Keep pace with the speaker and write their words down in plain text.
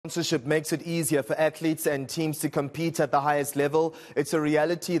sponsorship makes it easier for athletes and teams to compete at the highest level. It's a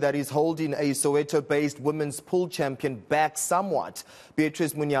reality that is holding a Soweto-based women's pool champion back somewhat.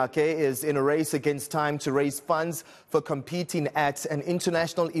 Beatrice Munyake is in a race against time to raise funds for competing at an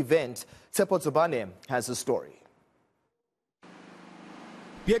international event. Tsepo Zobane has a story.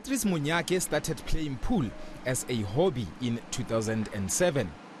 Beatrice Munyake started playing pool as a hobby in 2007.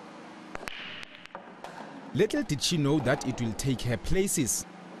 Little did she know that it will take her places.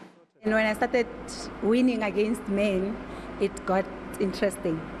 And when I started winning against men, it got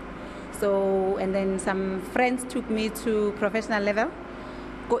interesting. So, and then some friends took me to professional level,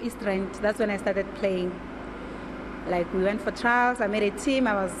 Go East Rand. That's when I started playing. Like we went for trials, I made a team.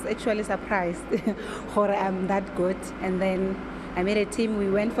 I was actually surprised or I'm that good. And then I made a team, we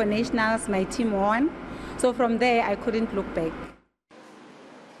went for nationals, my team won. So from there, I couldn't look back.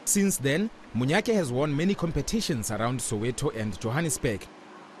 Since then, Munyake has won many competitions around Soweto and Johannesburg.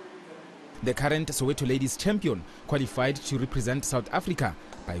 The current Soweto Ladies champion qualified to represent South Africa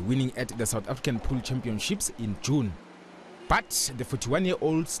by winning at the South African Pool Championships in June. But the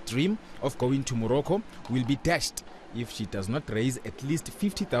 41-year-old's dream of going to Morocco will be dashed if she does not raise at least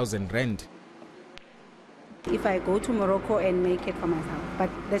 50,000 rand. If I go to Morocco and make it for myself, but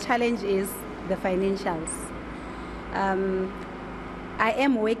the challenge is the financials. I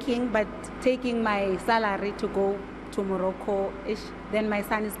am working, but taking my salary to go to Morocco, then my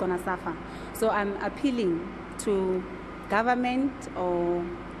son is going to suffer. So I'm appealing to government or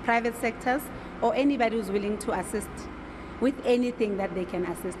private sectors or anybody who's willing to assist with anything that they can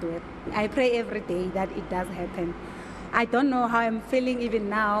assist with. I pray every day that it does happen. I don't know how I'm feeling even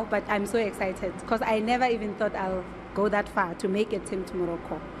now, but I'm so excited because I never even thought I'll go that far to make a team to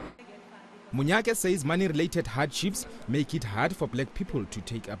Morocco. Munyake says money-related hardships make it hard for black people to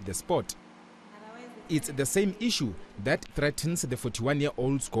take up the sport. It's the same issue that threatens the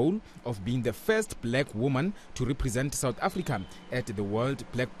 41-year-old's goal of being the first black woman to represent South Africa at the World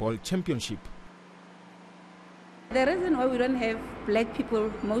Blackball Championship. The reason why we don't have black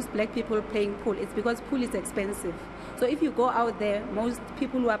people, most black people playing pool, is because pool is expensive. So if you go out there, most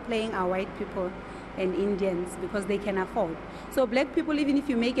people who are playing are white people and Indians because they can afford. So black people, even if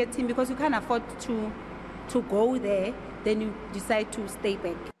you make a team, because you can't afford to go there, then you decide to stay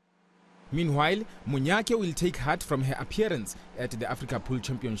back. Meanwhile, Munyake will take heart from her appearance at the Africa Pool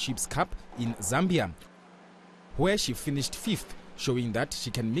Championships Cup in Zambia, where she finished 5th, showing that she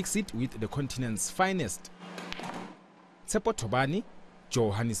can mix it with the continent's finest. Tsepo Zobane,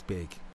 Johannesburg.